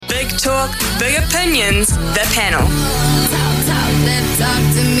talk, big opinions, the panel.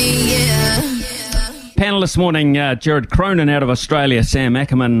 Talk to me, yeah. Panel this morning, Jared Cronin out of Australia, Sam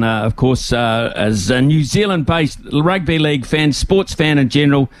Ackerman, of course, is a New Zealand-based rugby league fan, sports fan in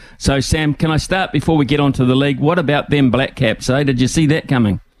general. So, Sam, can I start before we get onto the league? What about them Black Caps, eh? Did you see that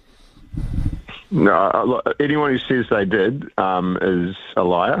coming? No, anyone who says they did is a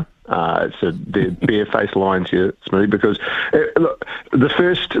liar. They're barefaced lions here, Smithy, because look,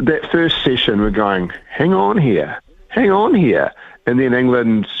 that first session we're going, hang on here. And then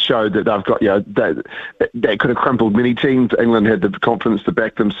England showed that they've got, that could have crumpled many teams. England had the confidence to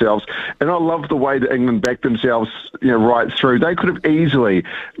back themselves. And I love the way that England backed themselves, right through. They could have easily,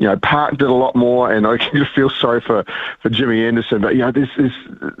 parked it a lot more. And I just feel sorry for Jimmy Anderson. But,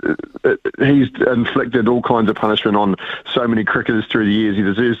 he's inflicted all kinds of punishment on so many cricketers through the years. He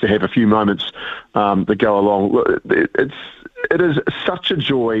deserves to have a few moments to go along. It is such a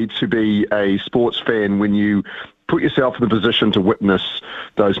joy to be a sports fan when you put yourself in the position to witness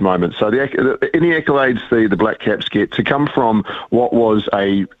those moments. So any accolades the Black Caps get to come from what was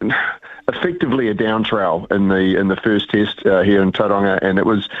effectively a down trail in the first test here in Tauranga, and it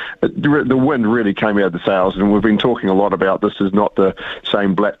was the wind really came out of the sails, and we've been talking a lot about this is not the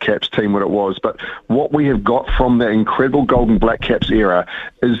same Black Caps team what it was, but what we have got from that incredible golden Black Caps era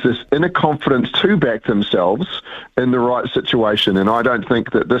is this inner confidence to back themselves in the right situation, and I don't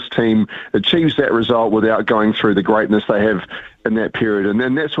think that this team achieves that result without going through the greatness they have in that period, and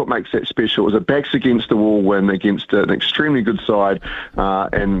then that's what makes that special. It was a backs against the wall win against an extremely good side,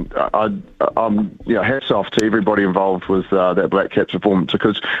 and I'm hats off to everybody involved with that Black Caps performance,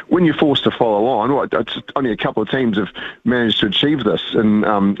 because when you're forced to follow on, only a couple of teams have managed to achieve this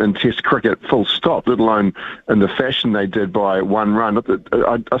in Test cricket, full stop, let alone in the fashion they did by one run.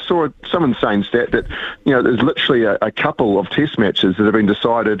 I saw some insane stat that there's literally a couple of Test matches that have been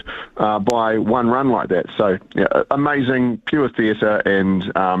decided by one run like that. So amazing, pure theatre, and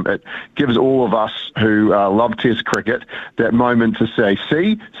it gives all of us who love Test cricket that moment to say,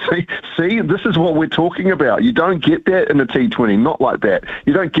 see, this is what we're talking about. You don't get that in a T20, not like that.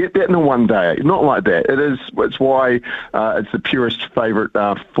 You don't get that in a one-day, not like that. It's why it's the purest favourite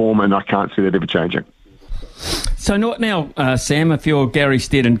form, and I can't see that ever changing. So not now, Sam, if you're Gary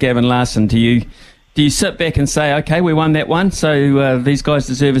Stead and Gavin Larson, do you sit back and say, okay, we won that one, so these guys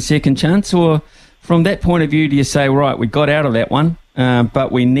deserve a second chance, or from that point of view, do you say, right, we got out of that one,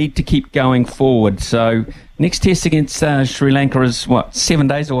 but we need to keep going forward? So next test against Sri Lanka is, 7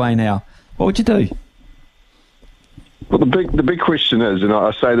 days away now. What would you do? Well, the big question is, and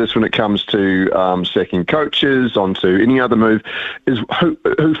I say this when it comes to sacking coaches, onto any other move, is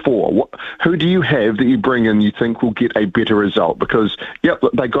who for? Who do you have that you bring in you think will get a better result? Because,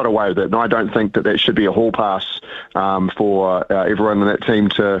 they got away with it, and I don't think that should be a hall pass for everyone in that team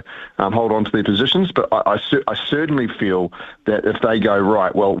to hold on to their positions. But I certainly feel that if they go,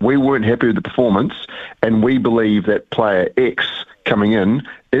 right, well, we weren't happy with the performance, and we believe that player X coming in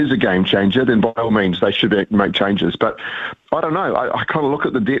is a game changer, then by all means they should make changes. But I don't know. I kind of look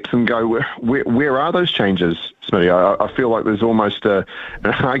at the depth and go, where are those changes, Smitty? I feel like there's almost an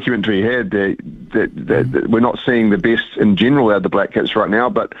argument to be had that we're not seeing the best in general out of the Black Caps right now.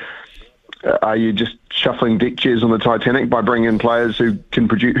 But are you just shuffling deck chairs on the Titanic by bringing in players who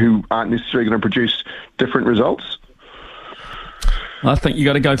aren't necessarily going to produce different results? I think you've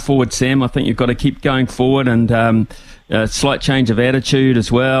got to go forward, Sam. I think you've got to keep going forward, and a slight change of attitude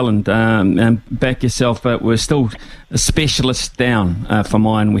as well, and back yourself. But we're still a specialist down for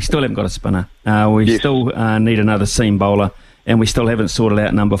mine. We still haven't got a spinner. We still need another seam bowler, and we still haven't sorted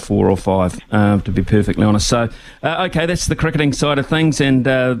out number 4 or 5, to be perfectly honest. So, okay, that's the cricketing side of things, and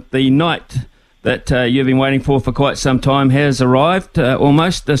the night that you've been waiting for quite some time has arrived,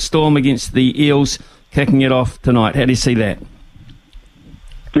 almost. The Storm against the Eels, kicking it off tonight. How do you see that?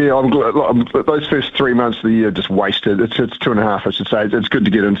 Yeah, I'm glad. Those first 3 months of the year just wasted. It's 2.5, I should say. It's good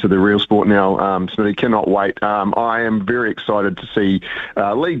to get into the real sport now. Smithy, cannot wait. I am very excited to see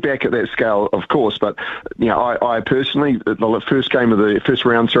league back at that scale, of course. But I personally, the first game of the first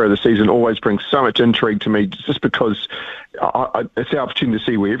round of the season always brings so much intrigue to me, just because it's the opportunity to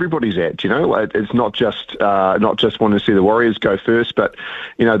see where everybody's at. It's not just wanting to see the Warriors go first, but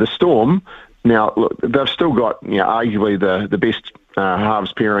the Storm. Now, look, they've still got arguably the best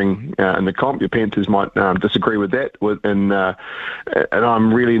halves pairing in the comp. Your Panthers might disagree with that, and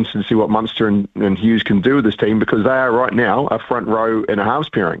I'm really interested to see what Munster and Hughes can do with this team, because they are right now a front row in a halves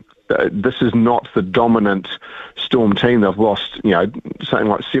pairing. This is not the dominant Storm team. They've lost something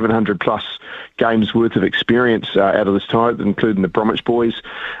like 700 plus games worth of experience out of this time, including the Bromwich boys.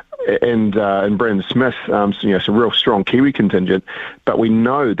 and Brandon Smith, some real strong Kiwi contingent. But we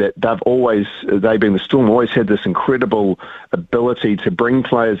know that they being the Storm, always had this incredible ability to bring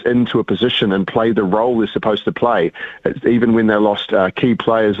players into a position and play the role they're supposed to play. Even when they lost key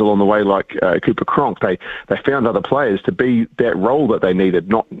players along the way, like Cooper Cronk, they found other players to be that role that they needed,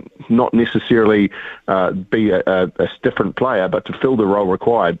 not necessarily be a different player, but to fill the role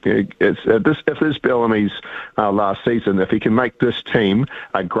required. If this is Bellamy's last season, if he can make this team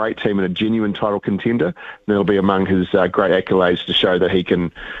a great team and a genuine title contender, then it'll be among his great accolades to show that he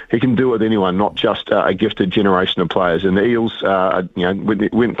can do it with anyone, not just a gifted generation of players. And the Eels,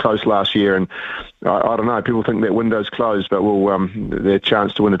 went close last year, and I don't know. People think that window's closed, but their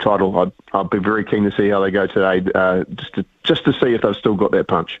chance to win a title, I'd be very keen to see how they go today, just to see if they've still got that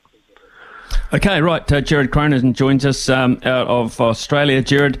punch. Okay, right. Jared Cronin joins us out of Australia.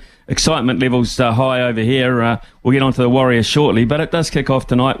 Jared, excitement levels high over here. We'll get on to the Warriors shortly, but it does kick off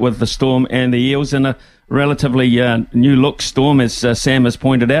tonight with the Storm and the Eels in a relatively new look Storm, as Sam has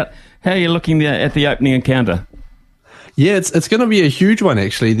pointed out. How are you looking at the opening encounter? Yeah, it's going to be a huge one,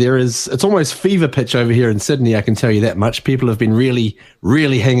 actually. It's almost fever pitch over here in Sydney, I can tell you that much. People have been really,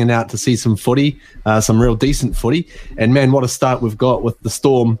 really hanging out to see some footy, some real decent footy. And man, what a start we've got with the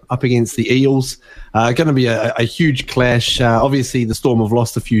Storm up against the Eels. Going to be a huge clash. Obviously, the Storm have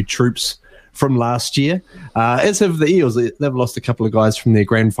lost a few troops from last year, as have the Eels. They've lost a couple of guys from their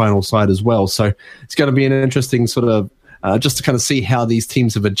grand final side as well. So it's going to be an interesting sort of, just to kind of see how these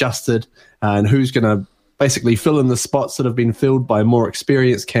teams have adjusted and who's going to basically fill in the spots that have been filled by more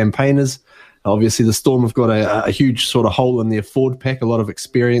experienced campaigners. Obviously, the Storm have got a huge sort of hole in their forward pack. A lot of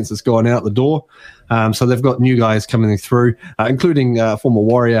experience has gone out the door. So they've got new guys coming through, including former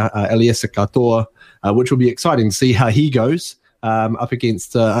Warrior Eliezer Katoa, which will be exciting to see how he goes up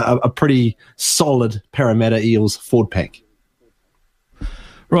against a pretty solid Parramatta Eels forward pack.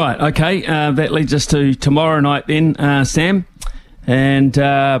 Right, okay. That leads us to tomorrow night then, Sam. And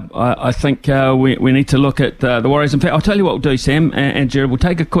I think we need to look at the Warriors. In fact, I'll tell you what we'll do, Sam and Jared. We'll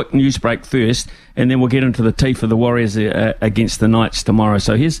take a quick news break first, and then we'll get into the teeth of the Warriors against the Knights tomorrow.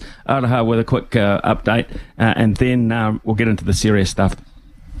 So here's Araha with a quick update, and then we'll get into the serious stuff.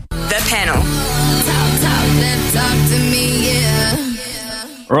 The panel. Talk to me, yeah.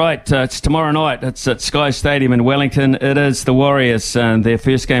 Right, it's tomorrow night. It's at Sky Stadium in Wellington. It is the Warriors, their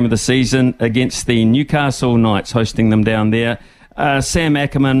first game of the season against the Newcastle Knights, hosting them down there. Sam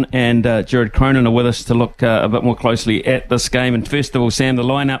Ackerman and Jared Cronin are with us to look a bit more closely at this game. And first of all, Sam, the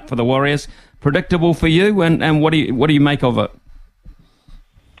lineup for the Warriors, predictable for you, and what do you make of it?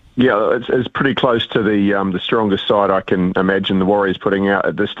 Yeah, it's pretty close to the strongest side I can imagine the Warriors putting out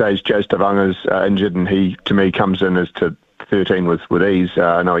at this stage. Jazz Tavanga's injured, and he, to me, comes in as to 13 with ease.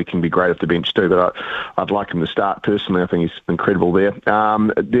 I know he can be great off the bench too, but I'd like him to start personally. I think he's incredible there.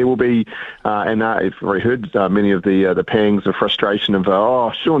 There will be, and I've already heard many of the pangs of frustration of,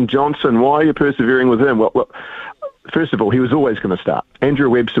 Sean Johnson, why are you persevering with him? Well, first of all, he was always going to start. Andrew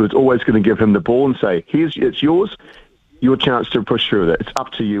Webster was always going to give him the ball and say, it's yours. Your chance to push through that. It's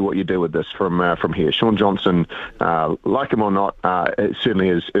up to you what you do with this from here. Sean Johnson, like him or not, it certainly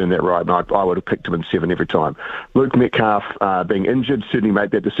has earned that right, and I would have picked him in 7 every time. Luke Metcalf being injured certainly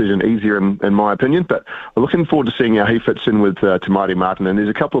made that decision easier in my opinion, but I'm looking forward to seeing how he fits in with Te Maire Martin. And there's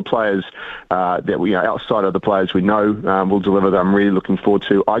a couple of players that we outside of the players we know will deliver that I'm really looking forward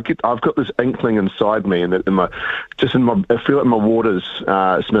to. I've got this inkling inside me, and I feel it in my waters,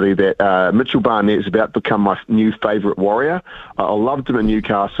 Smithy, that Mitchell Barnett is about to become my new favourite Warrior. I loved him in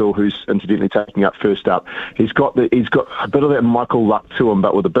Newcastle, who's incidentally taking up first up. He's got a bit of that Michael Luck to him,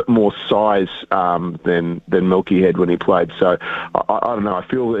 but with a bit more size than Milky had when he played. So I don't know. I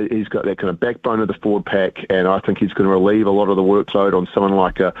feel that he's got that kind of backbone of the forward pack, and I think he's going to relieve a lot of the workload on someone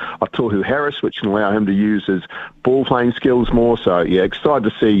like a Tohu Harris, which can allow him to use his ball playing skills more. So yeah,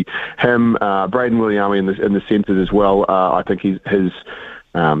 excited to see him. Braden Williami in the centres as well. I think his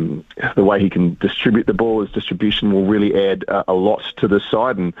the way he can distribute the ball, his distribution will really add a lot to this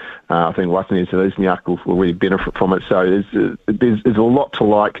side, and I think Watene Zelezniak will really benefit from it. So there's a lot to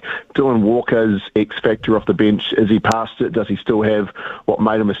like. Dylan Walker's X factor off the bench. Is he past it? Does he still have what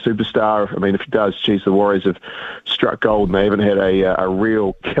made him a superstar? I mean, if he does, geez, the Warriors have struck gold, and they haven't had a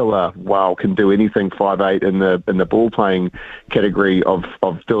real killer. Wow, can do anything 5'8" in the ball playing category of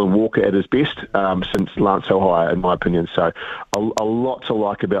Dylan Walker at his best since Lance Hohire, in my opinion. So a lot to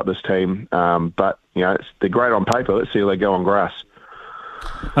like about this team, but they're great on paper. Let's see how they go on grass.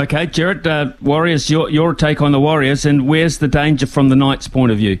 Okay, Jared, Warriors, your take on the Warriors, and where's the danger from the Knights'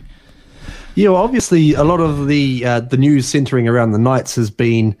 point of view? Yeah, well, obviously a lot of the news centering around the Knights has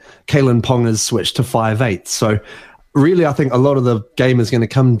been Kalen Ponga's switch to 5'8". So really, I think a lot of the game is going to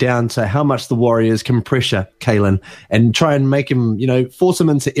come down to how much the Warriors can pressure Kalyn and try and make him, force him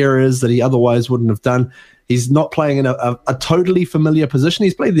into areas that he otherwise wouldn't have done. He's not playing in a totally familiar position.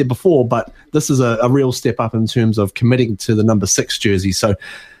 He's played there before, but this is a real step up in terms of committing to the number 6 jersey. So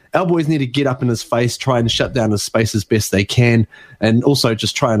our boys need to get up in his face, try and shut down his space as best they can, and also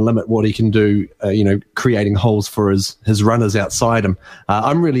just try and limit what he can do, creating holes for his runners outside him.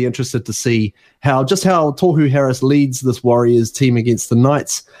 I'm really interested to see how Tohu Harris leads this Warriors team against the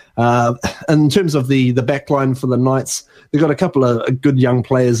Knights. In terms of the backline for the Knights, they've got a couple of good young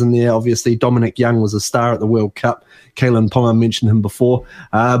players in there. Obviously, Dominic Young was a star at the World Cup. Kalyn Ponga mentioned him before.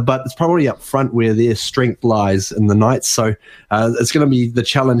 But it's probably up front where their strength lies in the Knights. So it's going to be the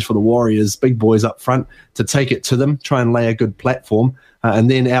challenge for the Warriors, big boys up front, to take it to them, try and lay a good platform.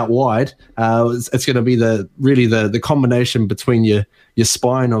 And then out wide, it's going to be the combination between your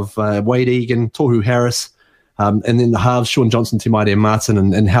spine of Wade Egan, Tohu Harris, and then the halves, Sean Johnson, Timaide Martin,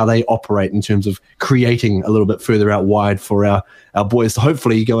 and how they operate in terms of creating a little bit further out wide for our boys to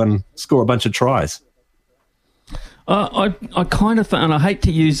hopefully go and score a bunch of tries. I kind of, and I hate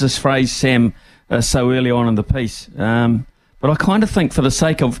to use this phrase, Sam, so early on in the piece, but I kind of think for the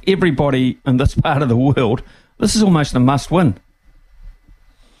sake of everybody in this part of the world, this is almost a must-win.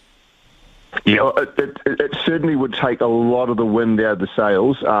 Yeah, it certainly would take a lot of the wind out of the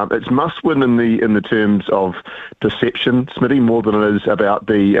sails. It's must win in the terms of perception, Smitty, more than it is about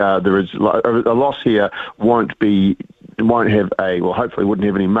there is a loss here hopefully wouldn't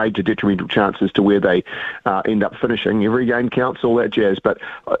have any major detrimental chances to where they end up finishing. Every game counts, all that jazz. But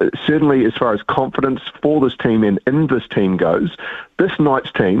certainly as far as confidence for this team and in this team goes, this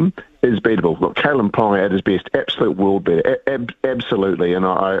Knights team is beatable. Look, Kalyn Ponga at his best, absolute world beater, absolutely. And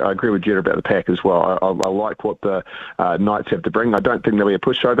I agree with Jed about the pack as well. I like what the Knights have to bring. I don't think they'll be a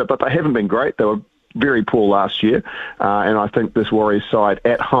pushover, but they haven't been great. They were very poor last year. And I think this Warriors side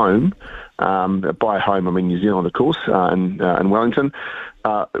at home, by home I mean New Zealand, of course, in Wellington,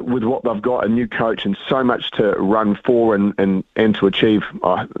 with what they've got, a new coach and so much to run for and to achieve,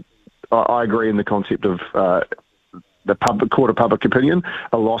 I agree in the concept of the court of public opinion.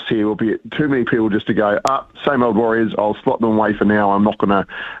 A loss here will be too many people just to go, same old Warriors, I'll slot them away for now. I'm not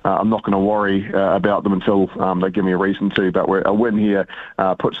gonna worry about them until they give me a reason to. But a win here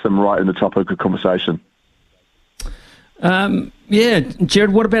puts them right in the top of the conversation.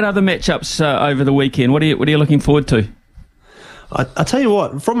 Jared, what about other matchups over the weekend? What are you looking forward to? I tell you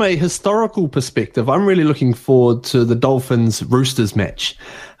what, from a historical perspective, I'm really looking forward to the Dolphins-Roosters match.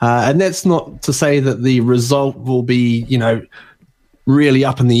 And that's not to say that the result will be, really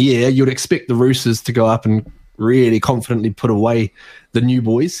up in the air. You'd expect the Roosters to go up and really confidently put away the new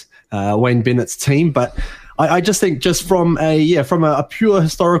boys, Wayne Bennett's team. But I just think from a pure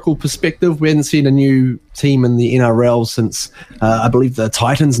historical perspective, we hadn't seen a new team in the NRL since, I believe, the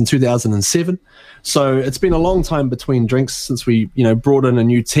Titans in 2007. So it's been a long time between drinks since we, brought in a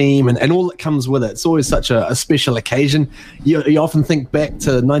new team and all that comes with it. It's always such a special occasion. You often think back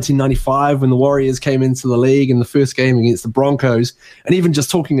to 1995 when the Warriors came into the league in the first game against the Broncos, and even just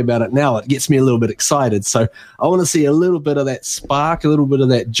talking about it now, it gets me a little bit excited. So I want to see a little bit of that spark, a little bit of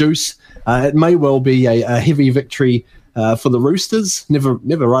that juice. It may well be a heavy victory for the Roosters, never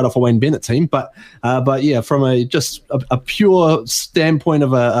right off a Wayne Bennett team, but yeah, from a pure standpoint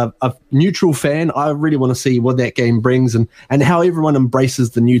of a neutral fan, I really want to see what that game brings and how everyone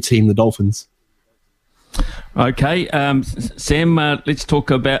embraces the new team, the Dolphins. Okay, Sam, let's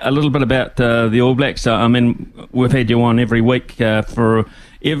talk a little bit about the All Blacks. I mean, we've had you on every week for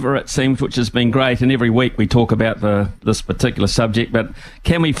ever, it seems, which has been great, and every week we talk about this particular subject, but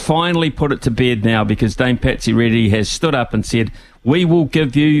can we finally put it to bed now, because Dame Patsy Reddy has stood up and said, we will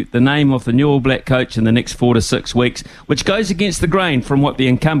give you the name of the new All Black coach in the next 4 to 6 weeks, which goes against the grain from what the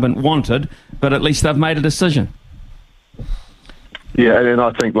incumbent wanted, but at least they've made a decision. Yeah, and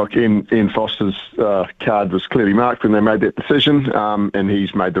I think, Ian Foster's card was clearly marked when they made that decision, and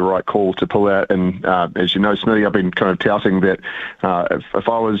he's made the right call to pull out. And as you know, Smitty, I've been kind of touting that if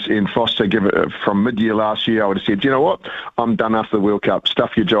I was Ian Foster, from mid-year last year, I would have said, you know what, I'm done after the World Cup.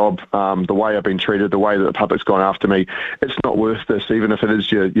 Stuff your job. The way I've been treated, the way that the public's gone after me, it's not worth this. Even if it is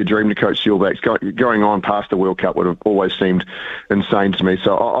your dream to coach the All Blacks, going on past the World Cup would have always seemed insane to me.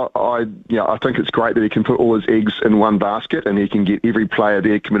 So I think it's great that he can put all his eggs in one basket and he can get every player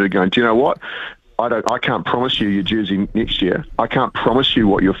there committed going, do you know what? I can't promise you your jersey next year. I can't promise you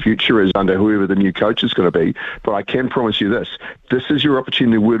what your future is under whoever the new coach is going to be, but I can promise you this. This is your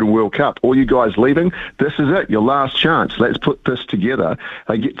opportunity to win a World Cup. All you guys leaving, this is it, your last chance. Let's put this together.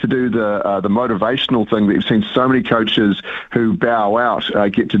 They get to do the motivational thing that you've seen so many coaches who bow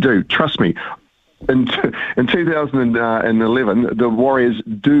out get to do. Trust me, in 2011, the Warriors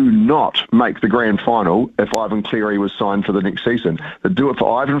do not make the grand final if Ivan Cleary was signed for the next season. The do it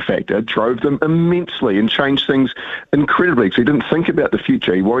for Ivan factor drove them immensely and changed things incredibly, because he didn't think about the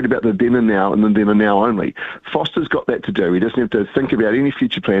future. He worried about the then and now and the then and now only. Foster's got that to do. He doesn't have to think about any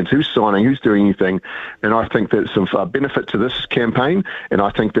future plans, who's signing, who's doing anything. And I think that's some benefit to this campaign, and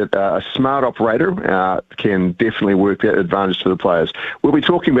I think that a smart operator can definitely work that advantage for the players. We'll be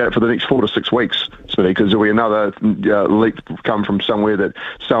talking about it for the next 4 to 6 weeks, because there'll be another leak come from somewhere that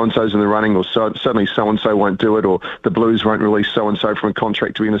so-and-so's in the running, or suddenly so-and-so won't do it, or the Blues won't release so-and-so from a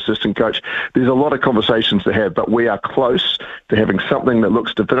contract to be an assistant coach. There's a lot of conversations to have, but we are close to having something that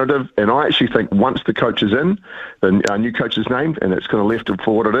looks definitive, and I actually think once the coach is in, our new coach is named, and it's kind of left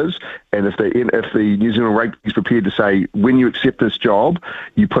for what it is, and if the New Zealand Rugby is prepared to say, when you accept this job,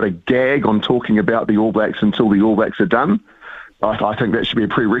 you put a gag on talking about the All Blacks until the All Blacks are done, I think that should be a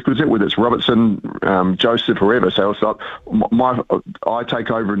prerequisite, whether it's Robertson, Joseph, whoever. So it's like, I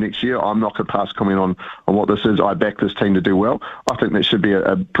take over next year. I'm not going to pass comment on what this is. I back this team to do well. I think that should be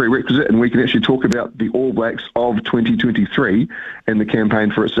a prerequisite, and we can actually talk about the All Blacks of 2023 and the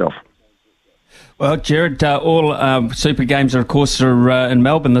campaign for itself. Well, Jared, all Super Games, of course, are in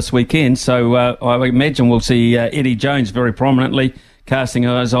Melbourne this weekend, so I imagine we'll see Eddie Jones very prominently casting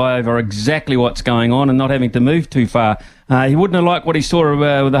his eye over exactly what's going on and not having to move too far. He wouldn't have liked what he saw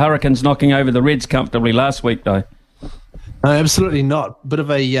with the Hurricanes knocking over the Reds comfortably last week, though. Absolutely not. Bit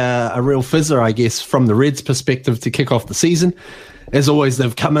of a real fizzer, I guess, from the Reds' perspective to kick off the season. As always,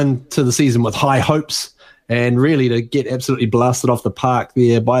 they've come into the season with high hopes, and really to get absolutely blasted off the park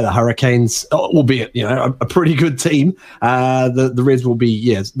there by the Hurricanes, albeit a pretty good team. The Reds will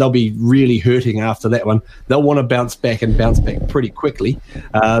be, they'll be really hurting after that one. They'll want to bounce back pretty quickly.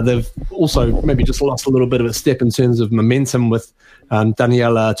 They've also maybe just lost a little bit of a step in terms of momentum with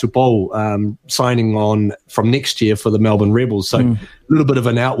Daniela Tupou signing on from next year for the Melbourne Rebels. So a little bit of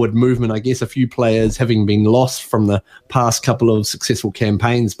an outward movement, I guess, a few players having been lost from the past couple of successful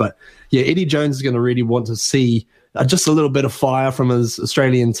campaigns. But yeah, Eddie Jones is going to really want to see just a little bit of fire from his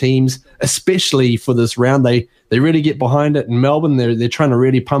Australian teams, especially for this round. They really get behind it in Melbourne. They're trying to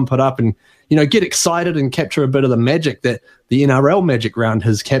really pump it up and get excited and capture a bit of the magic that the NRL Magic Round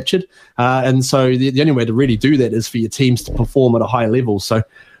has captured. And so the only way to really do that is for your teams to perform at a high level. So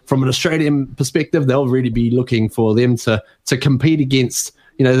from an Australian perspective, they'll really be looking for them to compete against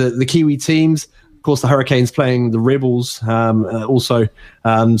the Kiwi teams. Of course, the Hurricanes playing the Rebels, also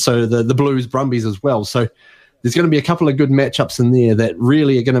so the Blues, Brumbies as well. So there's going to be a couple of good matchups in there that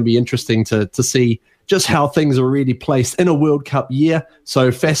really are going to be interesting to see just how things are really placed in a World Cup year.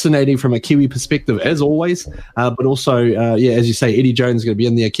 So fascinating from a Kiwi perspective, as always. But also, as you say, Eddie Jones is going to be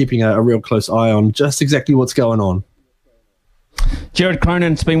in there keeping a real close eye on just exactly what's going on. Jared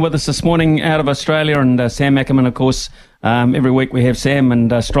Cronin's been with us this morning out of Australia, and Sam Ackerman, of course. Every week we have Sam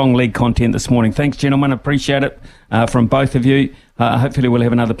and strong league content this morning. Thanks, gentlemen. Appreciate it from both of you. Hopefully we'll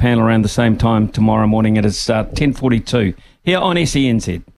have another panel around the same time tomorrow morning. It is 10:42 here on SENZ.